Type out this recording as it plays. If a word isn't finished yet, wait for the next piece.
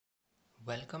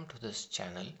Welcome to this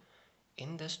channel.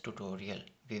 In this tutorial,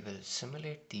 we will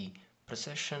simulate the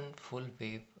precision full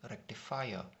wave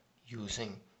rectifier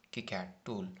using KiCad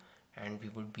tool, and we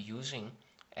will be using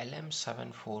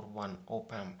LM741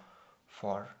 op-amp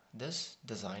for this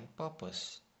design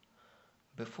purpose.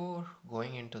 Before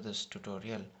going into this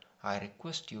tutorial, I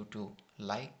request you to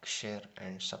like, share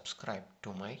and subscribe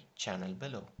to my channel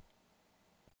below.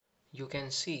 You can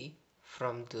see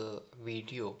from the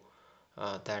video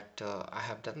that I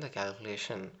have done the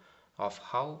calculation of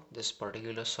how this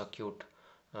particular circuit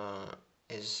uh,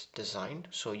 is designed,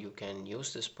 so you can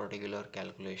use this particular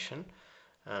calculation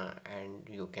and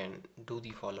you can do the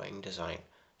following design.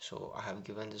 So I have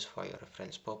given this for your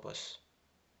reference purpose.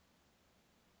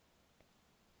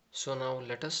 So now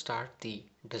let us start the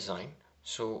design.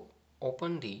 So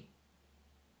open the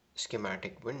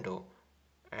schematic window,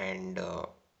 and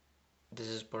this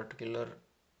is particular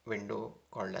window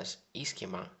called as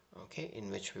eschema, okay,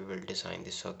 in which we will design the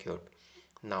circuit.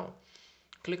 Now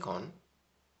click on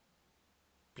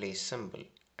place symbol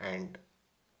and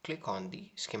click on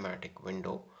the schematic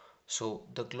window. So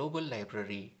the global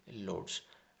library loads,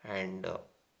 and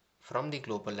from the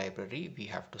global library we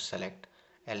have to select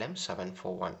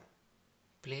LM741.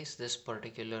 Place this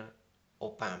particular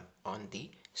op-amp on the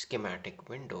schematic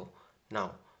window.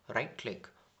 Now right click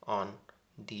on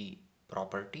the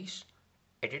properties,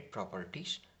 edit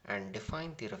properties, and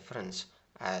define the reference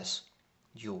as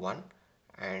U1,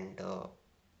 and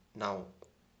now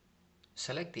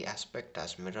select the aspect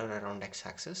as mirror around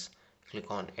x-axis. Click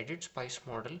on edit spice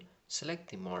model, select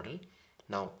the model.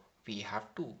 Now we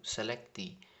have to select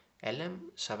the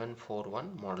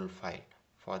LM741 model file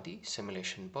for the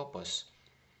simulation purpose,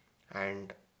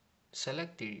 and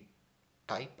select the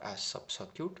type as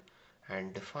subcircuit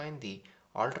and define the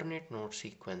alternate node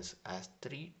sequence as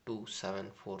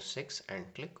 32746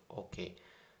 and click OK.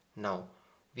 Now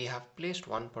we have placed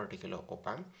one particular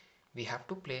op-amp. We have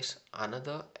to place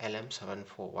another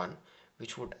LM741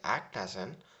 which would act as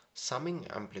an summing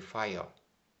amplifier.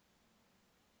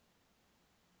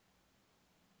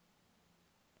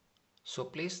 So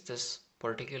place this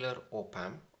particular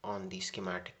op-amp on the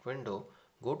schematic window,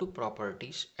 go to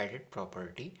properties, edit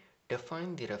property,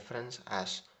 define the reference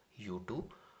as U2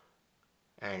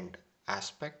 and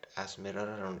aspect as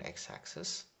mirror around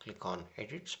x-axis. Click on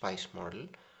edit spice model,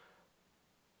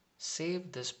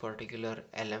 save this particular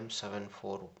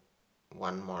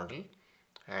LM741 model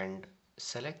and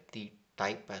select the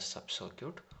type as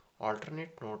subcircuit,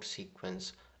 alternate node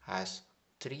sequence as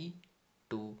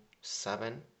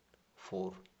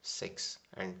 32746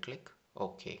 and click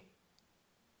OK.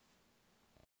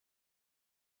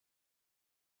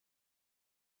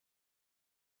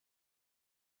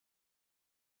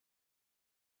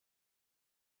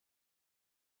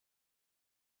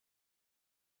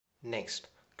 Next,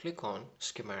 click on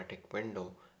schematic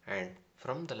window and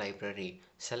from the library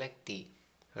select the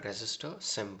resistor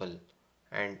symbol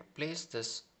and place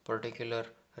this particular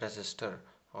resistor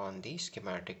on the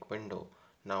schematic window.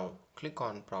 Now click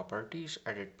on properties,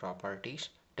 edit properties,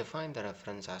 define the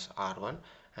reference as R1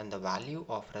 and the value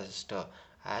of resistor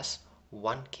as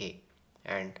 1K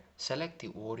and select the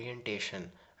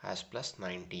orientation as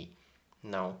 +90.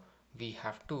 Now we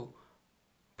have to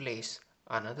place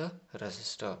another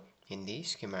resistor in the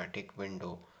schematic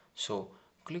window. So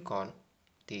click on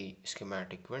the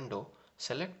schematic window,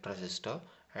 select resistor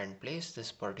and place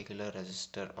this particular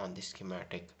resistor on the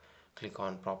schematic. Click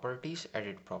on properties,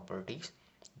 edit properties,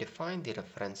 define the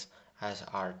reference as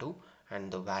R2 and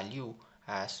the value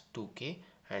as 2K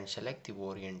and select the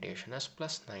orientation as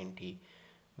 +90.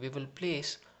 We will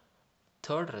place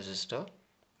third resistor,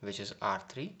 which is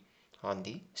R3, on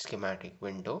the schematic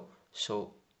window.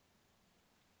 So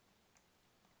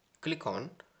click on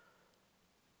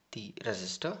the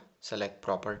resistor, select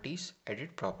properties,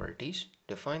 edit properties,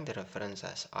 define the reference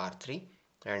as R3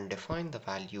 and define the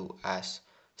value as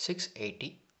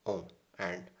 680 ohm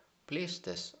and place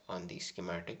this on the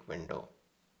schematic window.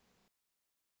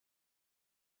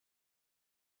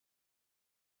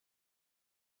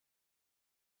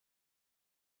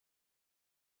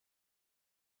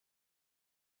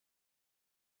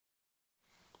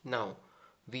 Now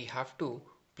we have to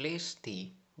place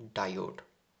the diode.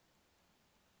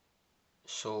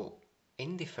 So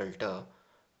in the filter,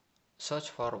 search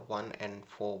for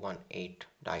 1N418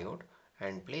 diode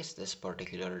and place this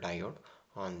particular diode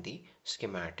on the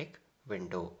schematic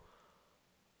window.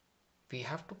 We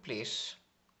have to place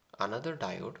another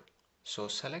diode, so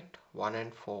select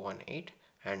 1N418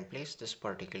 and place this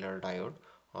particular diode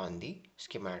on the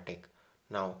schematic.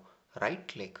 Now right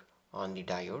click on the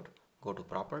diode, go to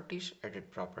properties, edit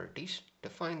properties,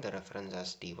 define the reference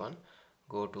as D1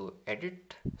 go to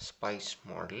Edit Spice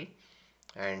Model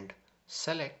and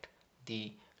select the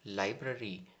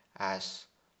library as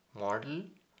model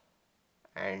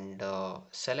and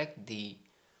select the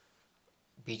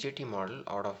BJT model,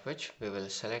 out of which we will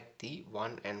select the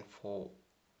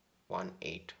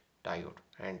 1N418 diode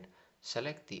and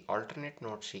select the alternate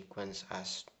node sequence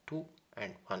as 2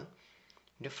 and 1.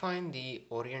 Define the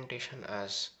orientation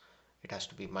as it has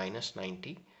to be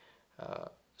 -90.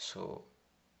 So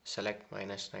select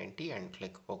 -90 and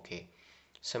click OK.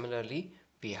 Similarly,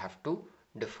 we have to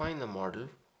define the model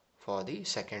for the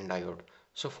second diode.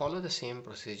 So follow the same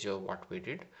procedure what we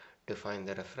did. Define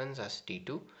the reference as T2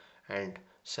 and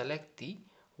select the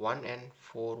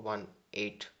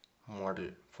 1N418 model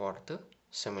for the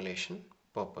simulation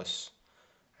purpose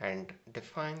and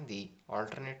define the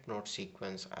alternate node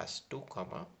sequence as 2,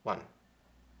 1.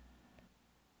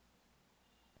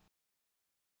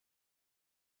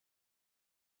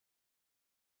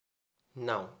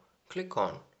 Now click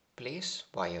on place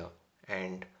wire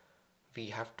and we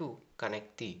have to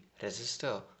connect the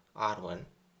resistor R1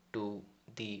 to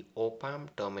the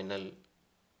op-amp terminal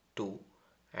 2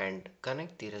 and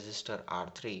connect the resistor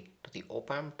R3 to the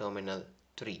op-amp terminal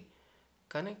 3.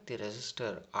 Connect the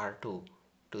resistor R2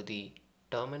 to the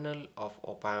terminal of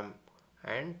op-amp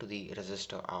and to the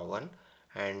resistor R1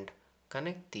 and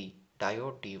connect the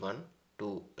diode D1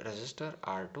 to resistor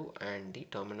R2 and the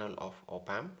terminal of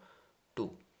op-amp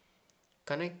 2.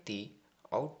 Connect the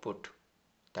output,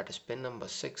 that is pin number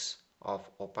 6 of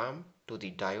op-amp, to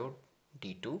the diode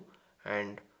D2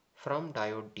 and from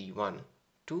diode D1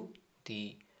 to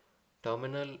the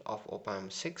terminal of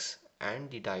op-amp 6 and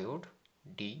the diode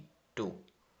D2.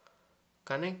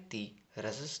 Connect the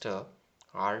resistor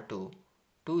R2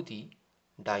 to the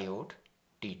diode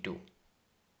D2.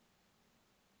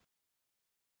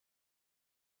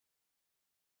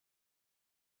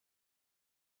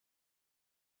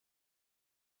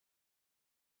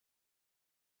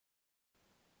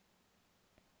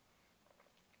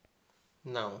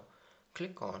 Now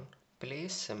click on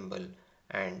place symbol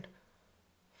and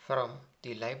from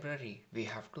the library we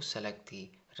have to select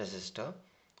the resistor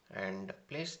and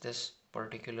place this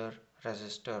particular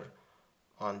resistor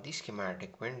on the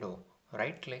schematic window.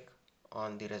 Right click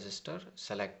on the resistor,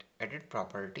 select edit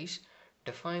properties,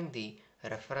 define the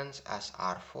reference as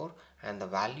R4 and the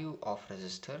value of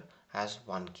resistor as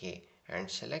 1K and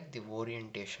select the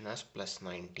orientation as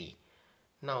 +90.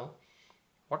 Now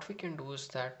what we can do is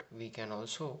that we can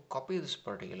also copy this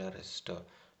particular resistor.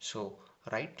 So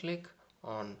right click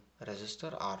on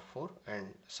resistor R4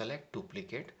 and select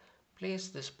duplicate. Place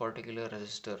this particular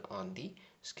resistor on the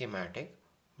schematic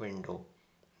window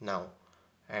now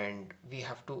and we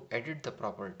have to edit the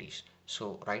properties.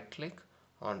 So right click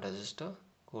on resistor,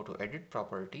 go to edit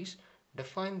properties,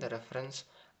 define the reference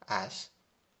as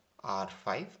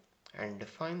R5 and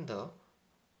define the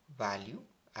value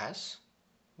as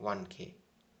 1K.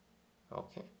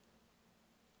 Okay,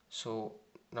 so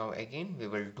now again we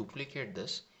will duplicate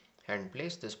this and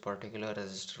place this particular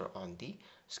resistor on the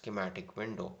schematic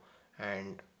window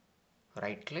and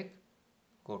right click,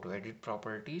 go to edit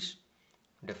properties,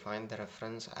 define the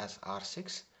reference as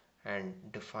R6 and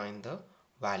define the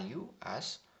value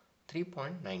as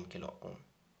 3.9 kilo ohm.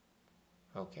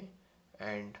 Okay,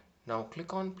 and now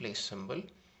click on place symbol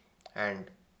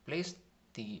and place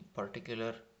the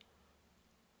particular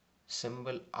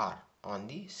symbol R on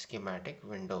the schematic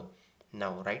window.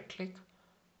 Now right click,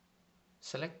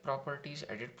 select properties,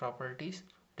 edit properties,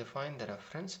 define the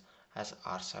reference as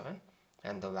R7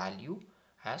 and the value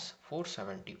as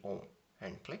 470 ohm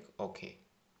and click OK.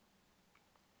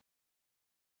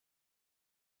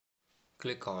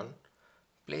 Click on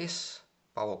place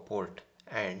power port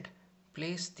and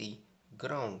place the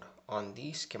ground on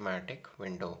the schematic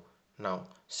window. Now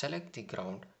select the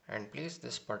ground and place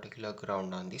this particular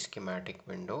ground on the schematic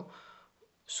window.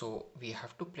 So we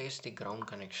have to place the ground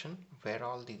connection where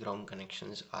all the ground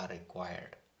connections are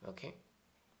required. Okay.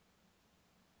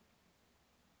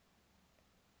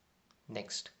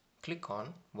 Next, click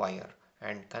on wire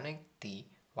and connect the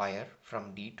wire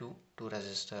from D2 to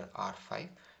resistor R5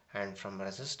 and from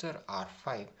resistor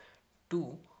R5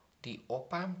 to the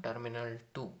op-amp terminal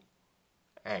 2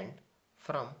 and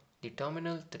from the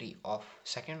terminal 3 of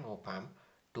second op-amp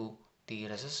to the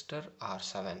resistor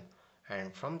R7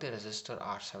 and from the resistor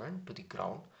R7 to the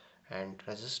ground and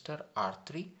resistor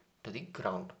R3 to the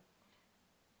ground.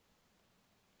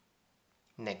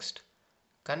 Next,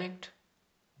 connect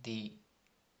the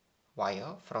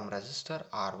wire from resistor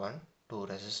R1 to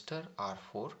resistor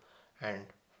R4 and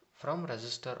from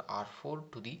resistor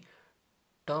R4 to the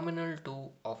terminal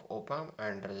 2 of op-amp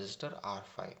and resistor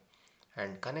R5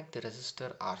 and connect the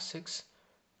resistor R6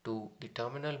 to the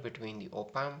terminal between the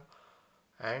op-amp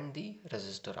and the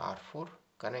resistor R4.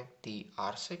 Connect the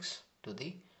R6 to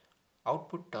the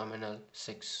output terminal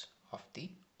 6 of the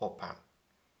op-amp.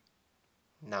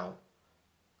 Now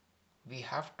we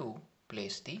have to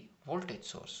place the voltage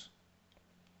source.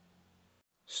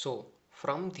 So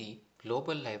from the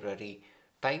global library,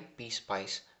 type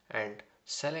pspice and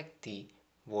select the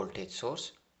voltage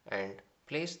source and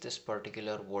place this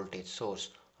particular voltage source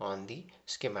on the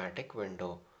schematic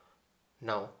window.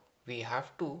 Now we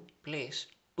have to place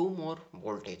two more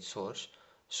voltage source.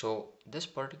 So this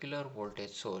particular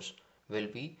voltage source will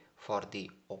be for the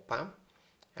op-amp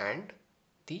and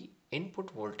the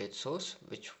input voltage source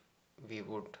which we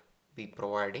would be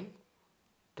providing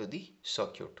to the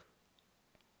circuit.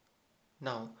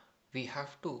 Now we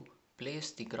have to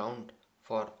place the ground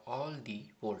for all the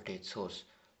voltage source.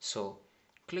 So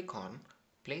click on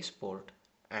place port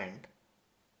and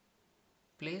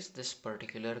place this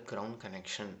particular ground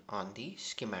connection on the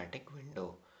schematic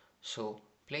window. So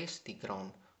place the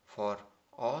ground for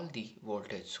all the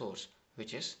voltage source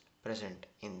which is present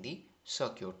in the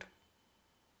circuit.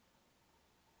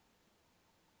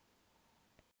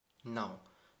 Now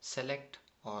select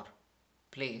or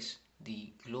place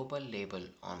the global label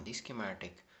on the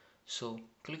schematic. So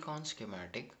click on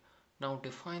schematic. Now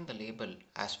define the label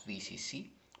as VCC.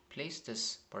 Place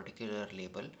this particular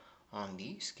label on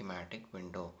the schematic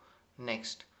window.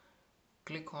 Next,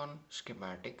 click on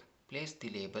schematic, place the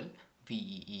label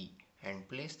VEE and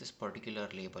place this particular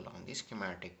label on the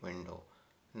schematic window.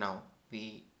 Now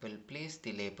we will place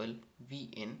the label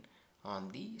VIN on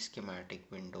the schematic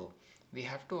window. We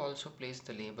have to also place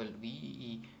the label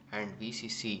VEE and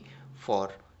VCC for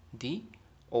the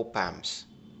op-amps,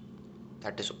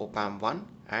 that is op-amp 1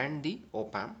 and the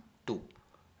op-amp 2,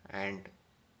 and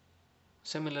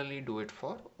similarly do it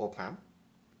for op-amp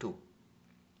 2.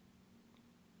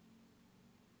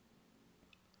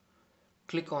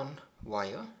 Click on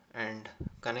wire and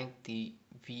connect the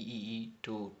VEE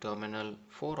to terminal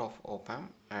 4 of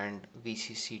op-amp and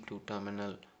VCC to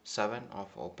terminal 7 of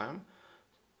op-amp.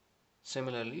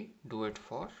 Similarly do it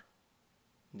for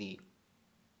the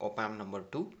op-amp number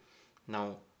 2.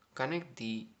 Now connect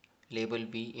the label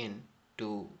VIN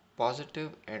to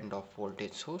positive end of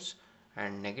voltage source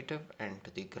and negative end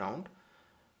to the ground.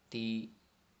 The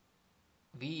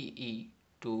VEE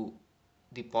to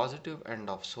the positive end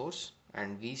of source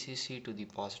and VCC to the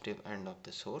positive end of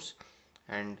the source,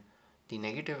 and the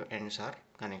negative ends are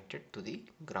connected to the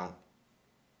ground.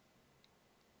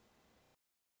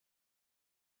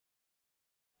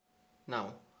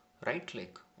 Now right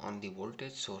click on the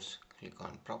voltage source, click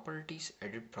on properties,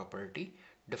 edit property,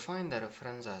 define the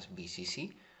reference as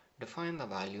BCC, define the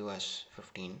value as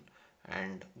 15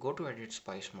 and go to edit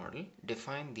spice model,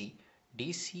 define the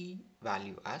DC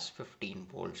value as 15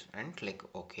 volts and click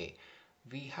OK.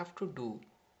 We have to do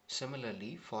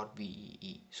similarly for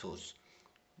VEE source.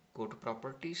 Go to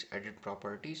properties, edit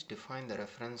properties, define the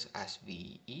reference as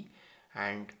VEE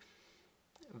and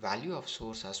value of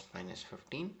source as minus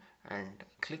 15 and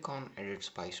click on edit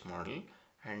spice model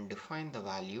and define the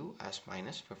value as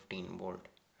minus 15 volt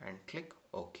and click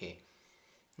OK.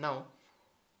 Now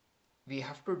we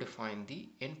have to define the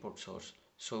input source.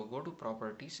 So go to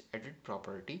properties, edit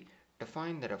property,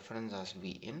 define the reference as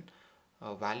VIN,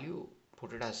 value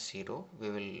put it as 0. We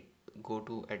will go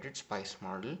to edit spice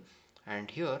model and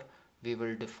here we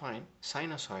will define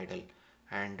sinusoidal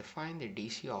and define the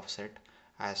DC offset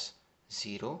as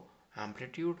 0,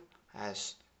 amplitude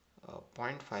as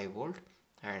 0.5 volt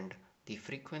and the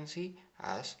frequency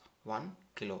as 1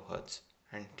 kilohertz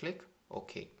and click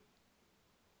OK.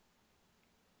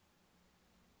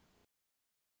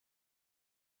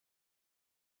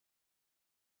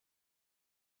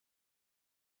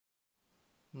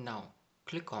 Now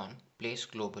click on place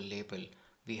global label.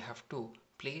 We have to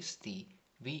place the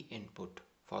V input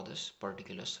for this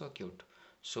particular circuit.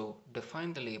 So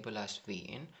define the label as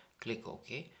VIN, click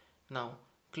OK. Now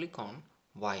click on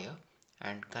wire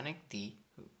and connect the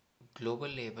global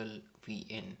label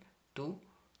VIN to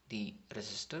the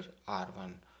resistor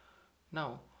R1.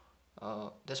 Now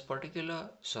this particular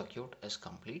circuit is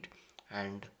complete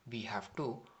and we have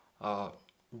to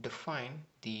define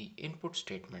the input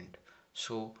statement.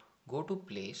 So go to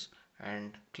place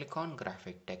and click on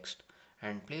graphic text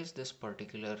and place this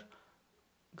particular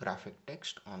graphic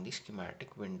text on the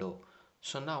schematic window.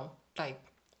 So now type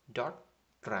dot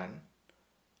tran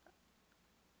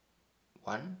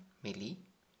 1 milli,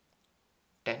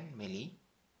 10 milli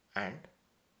and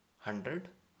 100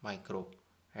 micro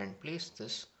and place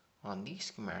this on the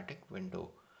schematic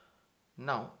window.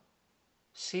 Now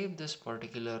save this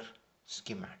particular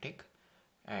schematic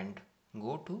and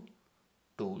go to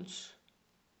Tools,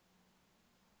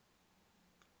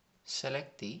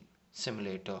 select the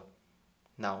simulator.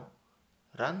 Now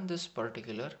run this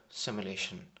particular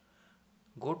simulation.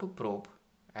 Go to probe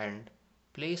and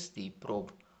place the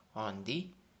probe on the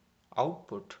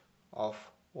output of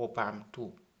op-amp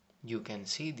 2. You can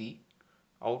see the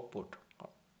output,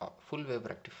 full wave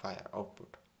rectifier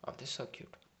output of the circuit.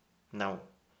 Now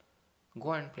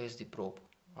go and place the probe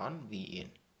on V in.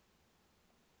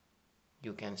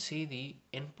 You can see the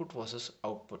input versus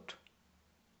output.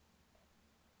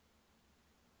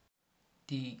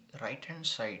 The right hand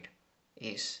side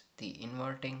is the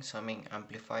inverting summing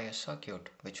amplifier circuit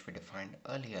which we defined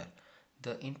earlier.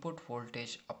 The input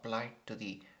voltage applied to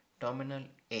the terminal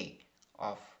A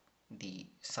of the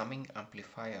summing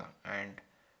amplifier and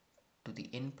to the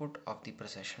input of the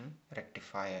precision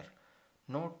rectifier.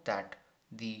 Note that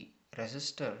the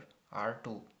resistor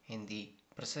R2 in the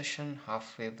precision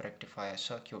half wave rectifier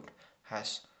circuit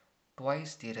has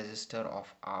twice the resistor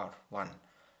of R1.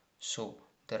 So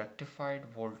the rectified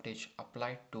voltage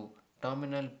applied to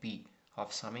terminal B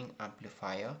of summing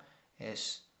amplifier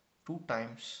is 2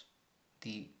 times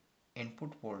the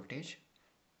input voltage.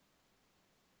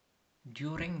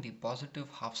 During the positive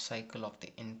half cycle of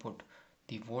the input,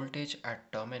 the voltage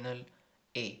at terminal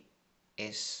A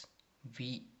is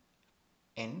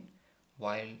Vn,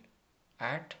 while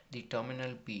at the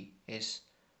terminal B is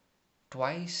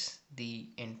twice the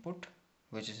input,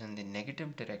 which is in the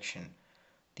negative direction.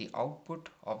 The output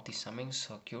of the summing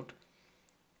circuit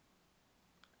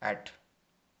at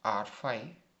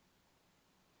R5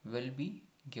 will be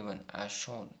given as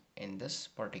shown in this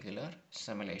particular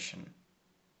simulation.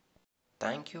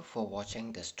 Thank you for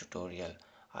watching this tutorial.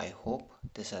 I hope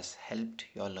this has helped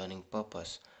your learning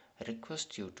purpose. I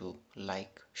request you to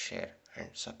like, share and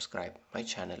subscribe my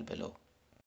channel below.